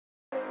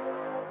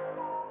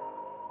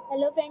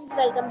Hello friends,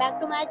 welcome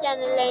back to my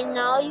channel and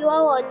now you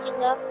are watching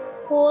a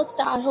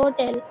 4-star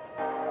hotel.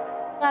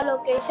 The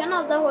location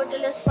of the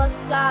hotel is first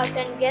class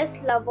and guests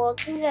love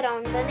walking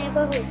around the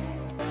neighborhood.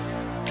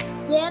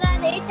 There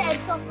are 8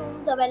 types of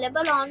rooms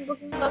available on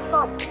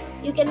booking.com.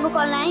 You can book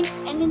online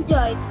and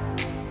enjoy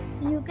it.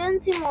 You can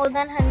see more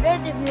than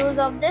 100 reviews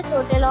of this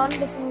hotel on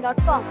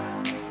booking.com.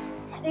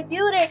 Its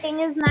review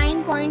rating is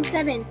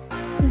 9.7,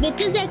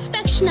 which is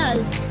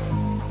exceptional.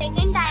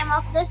 Check-in time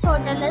of this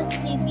hotel is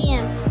 3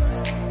 p.m.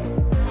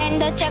 and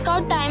the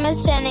checkout time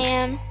is 10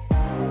 a.m.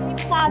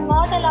 Pets are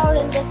not allowed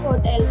in this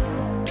hotel.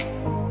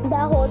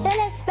 The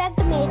hotel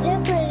expects major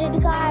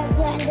credit cards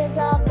and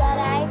reserves the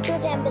right to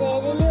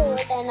temporarily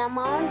hold an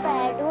amount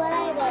prior to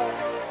arrival.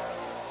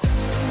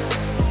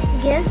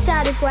 Guests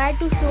are required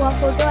to show a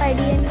photo ID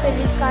and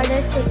credit card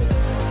at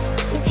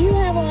check-in. If you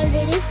have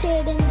already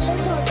stayed in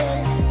this hotel,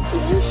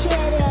 please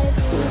share your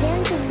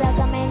experience in the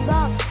comment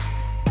box.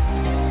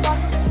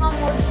 For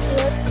more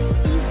details,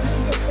 please read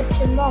the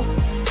description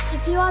box.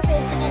 If you are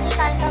facing any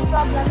kind of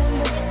problem in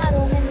booking a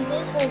room in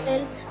this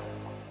hotel,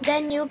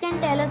 then you can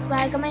tell us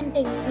by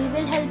commenting. We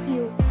will help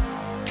you.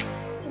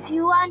 If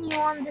you are new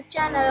on this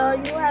channel or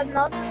you have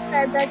not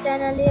subscribed our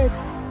channel yet,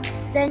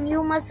 then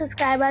you must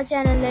subscribe our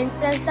channel and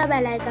press the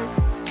bell icon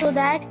so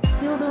that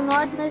you do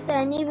not miss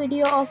any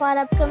video of our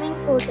upcoming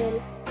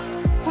hotel.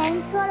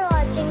 Thanks for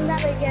watching the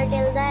video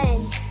till the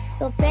end.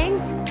 So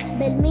friends,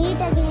 we'll meet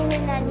again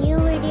in a new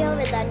video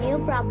with a new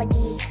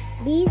property.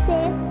 Be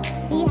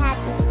safe, be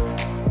happy.